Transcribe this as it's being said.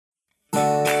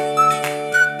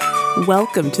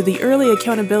Welcome to the Early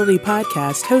Accountability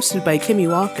Podcast hosted by Kimmy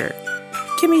Walker.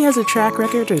 Kimmy has a track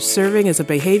record of serving as a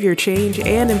behavior change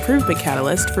and improvement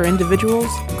catalyst for individuals,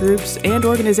 groups, and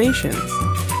organizations.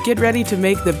 Get ready to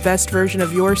make the best version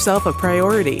of yourself a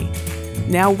priority.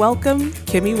 Now welcome,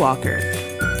 Kimmy Walker.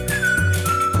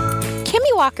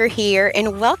 Kimmy Walker here,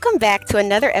 and welcome back to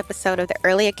another episode of the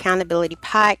Early Accountability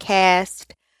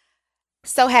Podcast.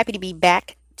 So happy to be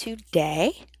back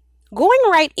today. Going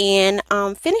right in,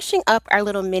 finishing up our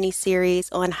little mini-series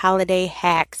on holiday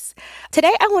hacks.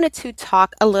 Today, I wanted to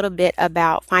talk a little bit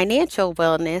about financial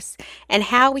wellness and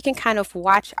how we can kind of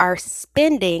watch our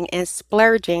spending and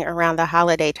splurging around the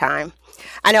holiday time.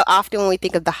 I know often when we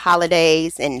think of the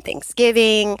holidays and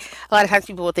Thanksgiving, a lot of times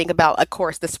people will think about, of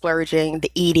course, the splurging,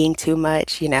 the eating too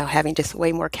much, having just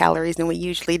way more calories than we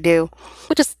usually do,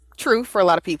 which is true for a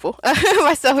lot of people,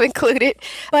 myself included.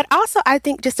 But also, I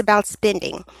think just about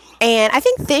spending. And I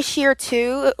think this year,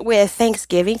 too, with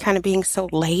Thanksgiving kind of being so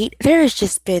late, there has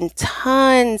just been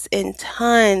tons and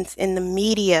tons in the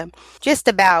media just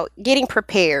about getting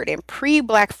prepared and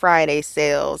pre-Black Friday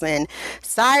sales and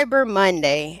Cyber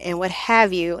Monday and what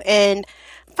have you. And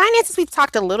finances we've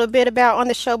talked a little bit about on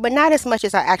the show, but not as much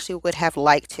as I actually would have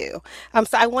liked to.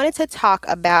 So I wanted to talk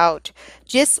about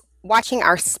just watching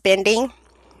our spending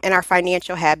and our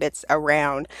financial habits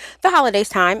around the holidays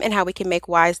time and how we can make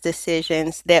wise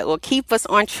decisions that will keep us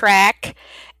on track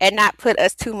and not put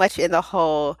us too much in the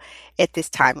hole at this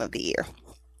time of the year.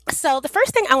 So the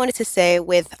first thing I wanted to say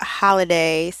with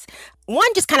holidays,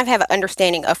 one, just kind of have an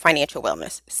understanding of financial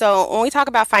wellness. So when we talk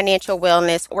about financial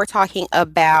wellness, we're talking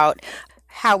about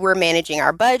how we're managing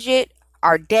our budget,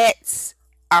 our debts,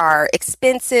 our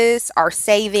expenses, our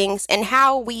savings, and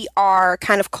how we are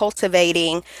kind of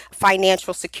cultivating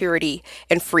financial security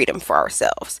and freedom for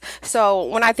ourselves. So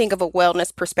when I think of a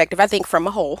wellness perspective, I think from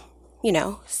a whole,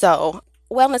 so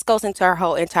wellness goes into our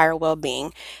whole entire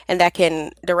well-being, and that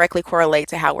can directly correlate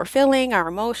to how we're feeling, our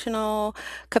emotional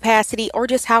capacity, or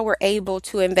just how we're able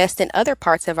to invest in other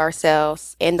parts of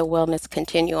ourselves in the wellness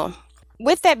continuum.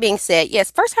 With that being said,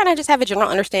 yes, first kind of just have a general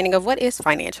understanding of what is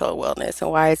financial wellness and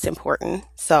why it's important.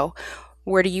 So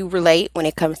where do you relate when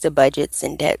it comes to budgets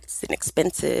and debts and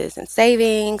expenses and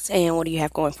savings, and what do you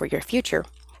have going for your future?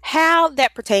 How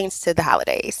that pertains to the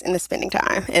holidays and the spending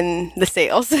time and the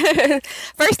sales.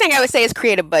 First thing I would say is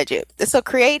create a budget. So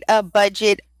create a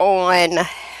budget on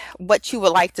what you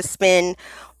would like to spend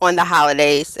on the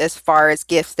holidays as far as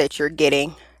gifts that you're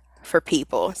getting for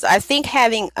people. So I think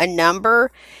having a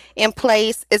number in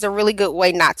place is a really good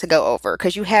way not to go over,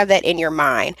 because you have that in your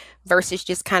mind versus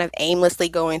just kind of aimlessly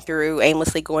going through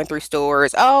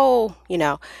stores.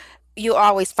 You'll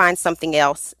always find something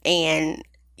else, and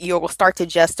you will start to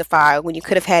justify when you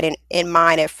could have had in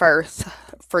mind at first.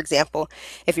 For example,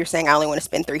 if you're saying I only want to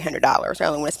spend $300 or I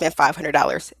only want to spend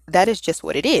 $500, that is just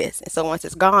what it is. And so once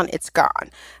it's gone, it's gone.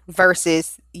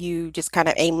 Versus you just kind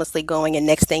of aimlessly going, and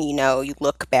next thing you know, you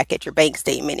look back at your bank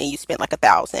statement and you spent like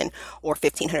 $1,000 or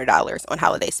 $1,500 on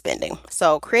holiday spending.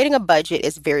 So creating a budget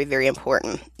is very, very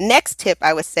important. Next tip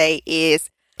I would say is,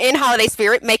 in holiday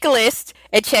spirit, make a list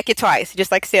and check it twice,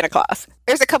 just like Santa Claus.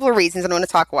 There's a couple of reasons I want to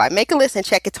talk why. Make a list and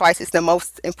check it twice is the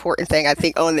most important thing, I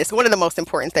think, on this. One of the most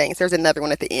important things. There's another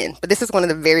one at the end, but this is one of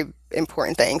the very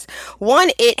important things.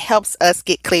 One, it helps us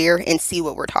get clear and see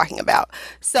what we're talking about.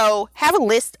 So have a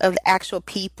list of the actual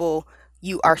people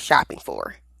you are shopping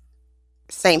for.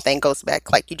 Same thing goes back,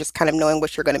 like you just kind of knowing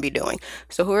what you're going to be doing.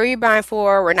 So who are you buying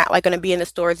for? We're not like going to be in the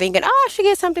store thinking, I should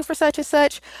get something for such and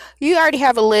such. You already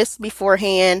have a list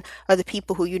beforehand of the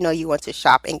people who you want to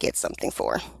shop and get something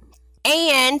for.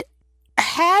 And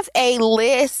have a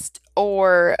list,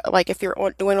 or like if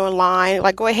you're doing online,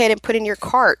 like go ahead and put in your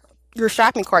cart, your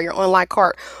shopping cart, your online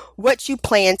cart, what you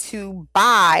plan to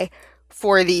buy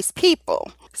for these people.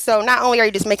 So not only are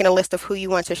you just making a list of who you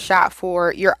want to shop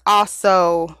for, you're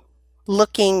also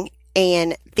looking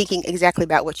and thinking exactly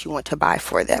about what you want to buy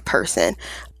for that person.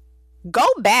 Go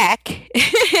back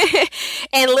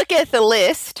and look at the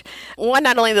list. One,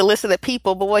 not only the list of the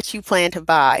people, but what you plan to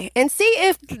buy, and see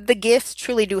if the gifts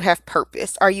truly do have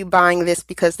purpose. Are you buying this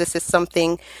because this is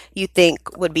something you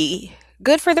think would be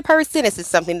good for the person? Is this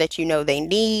something that they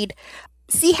need?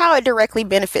 See how it directly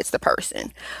benefits the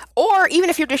person. Or even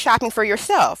if you're just shopping for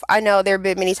yourself. I know there have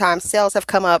been many times sales have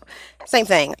come up. Same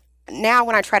thing. Now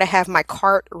when I try to have my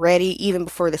cart ready even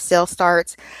before the sale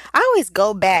starts, I always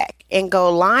go back and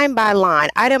go line by line,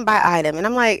 item by item. And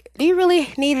I'm like, do you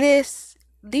really need this?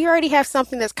 Do you already have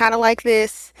something that's kind of like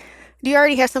this? Do you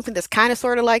already have something that's kind of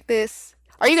sort of like this?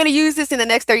 Are you going to use this in the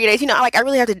next 30 days? I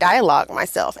really have to dialogue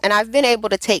myself. And I've been able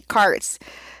to take carts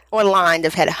online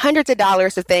that have had hundreds of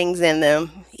dollars of things in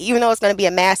them, even though it's going to be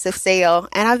a massive sale.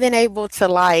 And I've been able to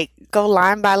like go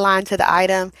line by line to the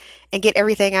item and get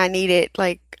everything I needed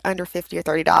like under $50 or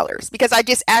 $30 because I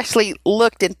just actually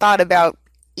looked and thought about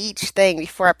each thing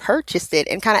before I purchased it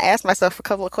and kind of asked myself a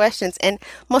couple of questions. And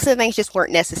most of the things just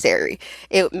weren't necessary.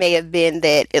 It may have been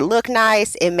that it looked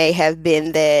nice. It may have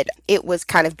been that it was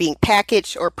kind of being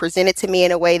packaged or presented to me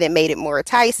in a way that made it more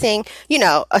enticing. You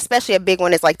know, especially a big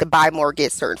one is like the buy more,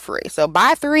 get certain free. So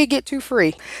buy 3, get 2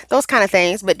 free, those kind of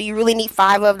things. But do you really need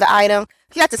 5 of the item?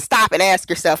 You have to stop and ask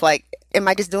yourself, like, am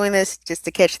I just doing this just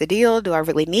to catch the deal? Do I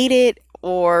really need it?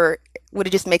 Or would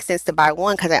it just make sense to buy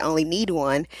one because I only need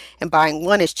one, and buying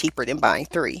one is cheaper than buying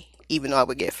 3, even though I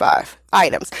would get 5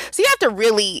 items? So you have to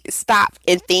really stop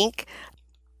and think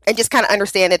and just kind of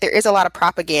understand that there is a lot of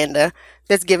propaganda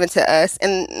that's given to us,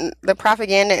 and the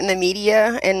propaganda in the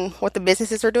media and what the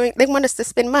businesses are doing, they want us to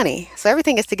spend money. So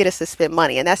everything is to get us to spend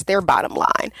money, and that's their bottom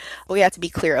line. But we have to be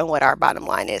clear on what our bottom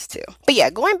line is too. But yeah,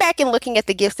 going back and looking at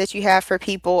the gifts that you have for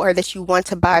people or that you want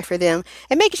to buy for them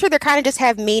and making sure they kind of just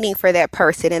have meaning for that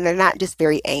person and they're not just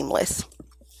very aimless.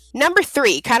 Number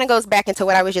 3 kind of goes back into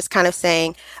what I was just kind of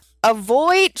saying.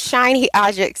 Avoid shiny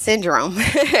object syndrome.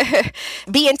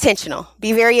 Be intentional.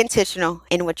 Be very intentional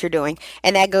in what you're doing.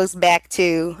 And that goes back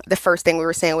to the first thing we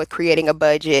were saying with creating a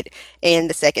budget, and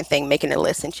the second thing, making a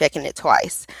list and checking it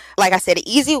twice. Like I said, an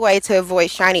easy way to avoid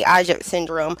shiny object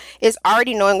syndrome is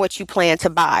already knowing what you plan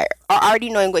to buy or already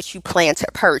knowing what you plan to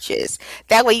purchase.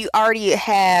 That way you already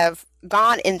have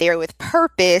gone in there with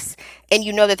purpose, and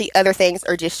you know that the other things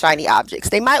are just shiny objects.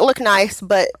 They might look nice,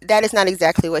 but that is not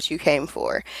exactly what you came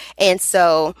for. And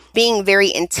so being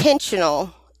very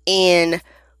intentional in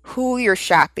who you're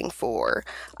shopping for,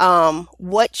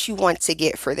 what you want to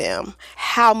get for them,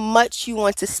 how much you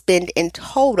want to spend in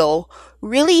total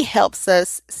really helps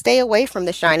us stay away from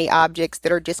the shiny objects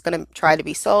that are just going to try to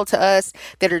be sold to us,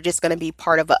 that are just going to be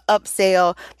part of an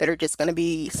upsell, that are just going to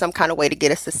be some kind of way to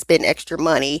get us to spend extra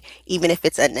money, even if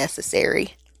it's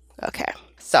unnecessary. Okay,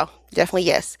 so definitely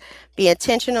yes, be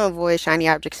intentional, avoid shiny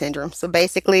object syndrome. So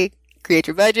basically, create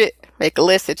your budget, make a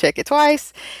list and check it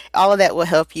twice. All of that will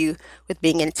help you with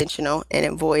being intentional and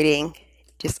avoiding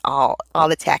just all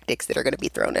the tactics that are going to be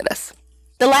thrown at us.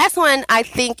 The last one I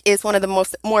think is one of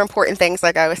the more important things,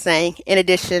 like I was saying, in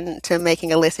addition to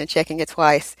making a list and checking it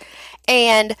twice.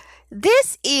 And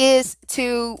this is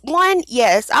to, one,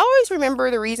 yes, I always remember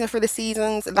the reason for the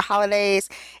seasons and the holidays.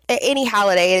 Any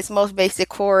holiday, at its most basic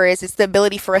core, is it's the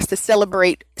ability for us to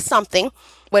celebrate something,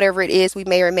 whatever it is we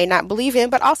may or may not believe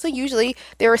in, but also usually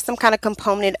there is some kind of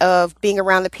component of being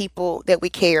around the people that we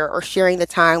care or sharing the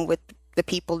time with the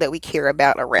people that we care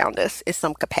about around us in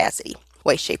some capacity,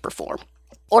 way, shape, or form,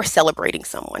 or celebrating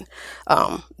someone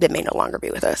that may no longer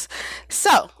be with us.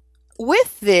 So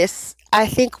with this, I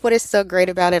think what is so great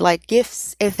about it, like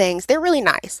gifts and things, they're really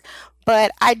nice.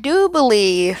 But I do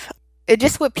believe,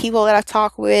 just with people that I've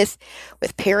talked with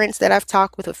parents that I've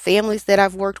talked with families that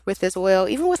I've worked with as well,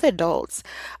 even with adults,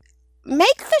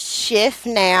 make the shift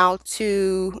now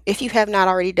to, if you have not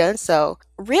already done so,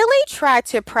 really try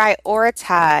to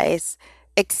prioritize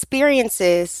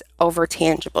experiences over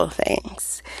tangible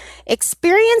things.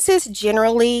 Experiences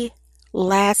generally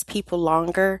last people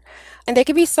longer, and they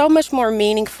can be so much more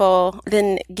meaningful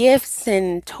than gifts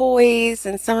and toys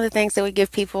and some of the things that we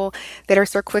give people that are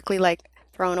so quickly like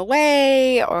thrown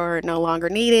away or no longer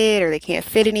needed or they can't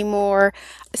fit anymore.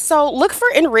 So look for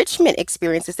enrichment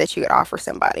experiences that you could offer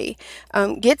somebody.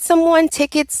 Get someone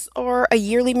tickets or a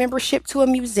yearly membership to a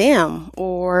museum,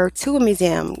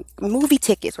 movie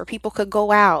tickets where people could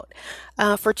go out.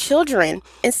 For children,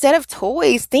 instead of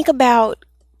toys, think about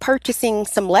purchasing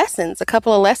some lessons, a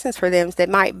couple of lessons for them that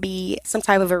might be some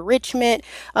type of enrichment,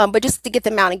 but just to get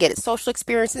them out and get a social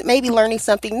experience, maybe learning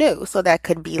something new. So that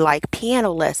could be like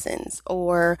piano lessons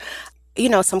or,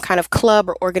 some kind of club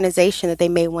or organization that they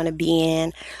may want to be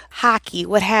in, hockey,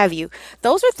 what have you.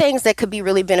 Those are things that could be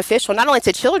really beneficial, not only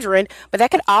to children, but that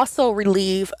could also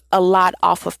relieve a lot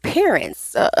off of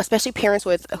parents, especially parents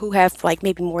who have like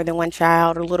maybe more than one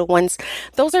child or little ones.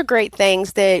 Those are great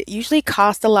things that usually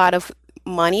cost a lot of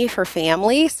money for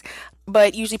families,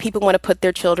 but usually people want to put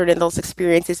their children in those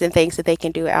experiences and things that they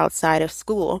can do outside of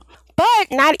school.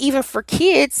 But not even for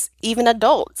kids, even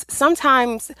adults.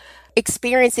 Sometimes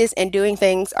experiences and doing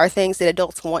things are things that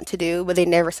adults want to do, but they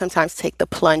never sometimes take the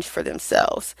plunge for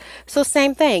themselves. So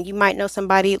same thing, you might know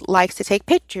somebody likes to take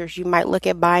pictures. You might look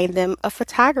at buying them a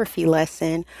photography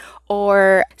lesson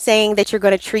or saying that you're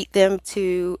going to treat them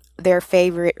to their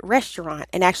favorite restaurant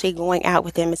and actually going out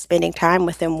with them and spending time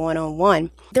with them one-on-one.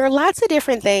 There are lots of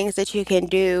different things that you can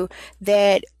do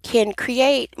that can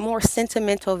create more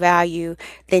sentimental value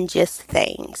than just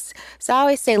things. So I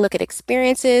always say look at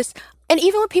experiences. And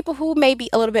even with people who may be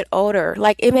a little bit older,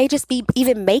 like it may just be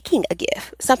even making a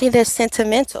gift, something that's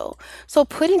sentimental. So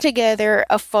putting together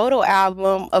a photo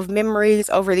album of memories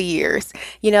over the years,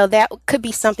 that could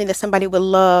be something that somebody would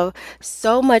love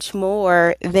so much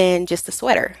more than just a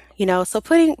sweater. So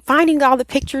finding all the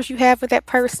pictures you have with that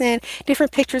person,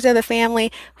 different pictures of the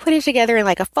family, putting it together in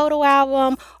like a photo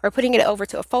album or putting it over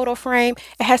to a photo frame,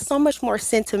 it has so much more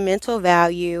sentimental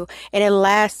value and it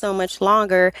lasts so much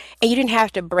longer, and you didn't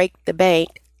have to break the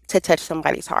bank to touch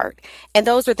somebody's heart. And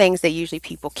those are things that usually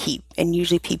people keep and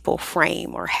usually people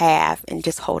frame or have and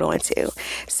just hold on to.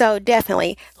 So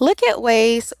definitely look at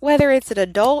ways, whether it's an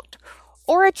adult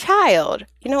or a child,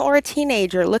 or a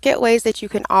teenager, look at ways that you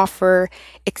can offer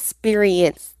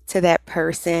experience to that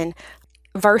person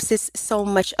versus so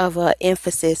much of an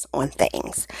emphasis on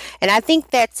things. And I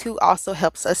think that too also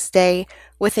helps us stay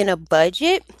within a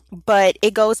budget, but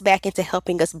it goes back into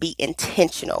helping us be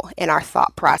intentional in our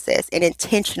thought process and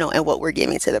intentional in what we're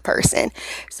giving to the person.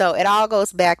 So it all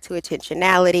goes back to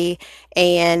intentionality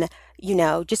and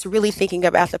just really thinking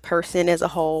about the person as a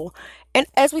whole. And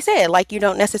as we said, like you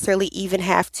don't necessarily even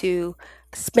have to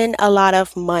spend a lot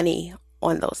of money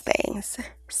on those things.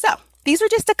 So these were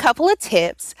just a couple of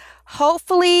tips.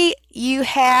 Hopefully you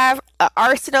have an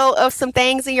arsenal of some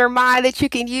things in your mind that you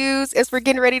can use as we're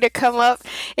getting ready to come up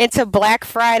into Black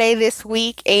Friday this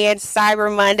week and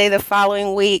Cyber Monday the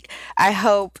following week. I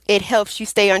hope it helps you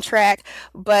stay on track,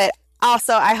 but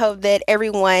also, I hope that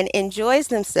everyone enjoys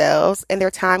themselves and their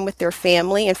time with their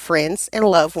family and friends and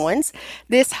loved ones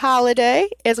this holiday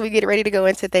as we get ready to go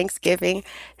into Thanksgiving.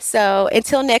 So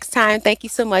until next time, thank you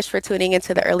so much for tuning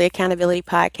into the Early Accountability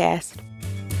Podcast.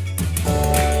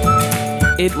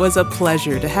 It was a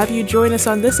pleasure to have you join us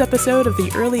on this episode of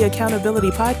the Early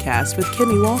Accountability Podcast with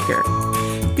Kimmy Walker.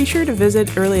 Be sure to visit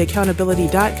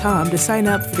earlyaccountability.com to sign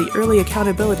up for the Early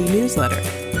Accountability newsletter.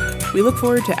 We look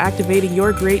forward to activating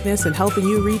your greatness and helping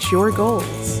you reach your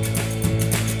goals.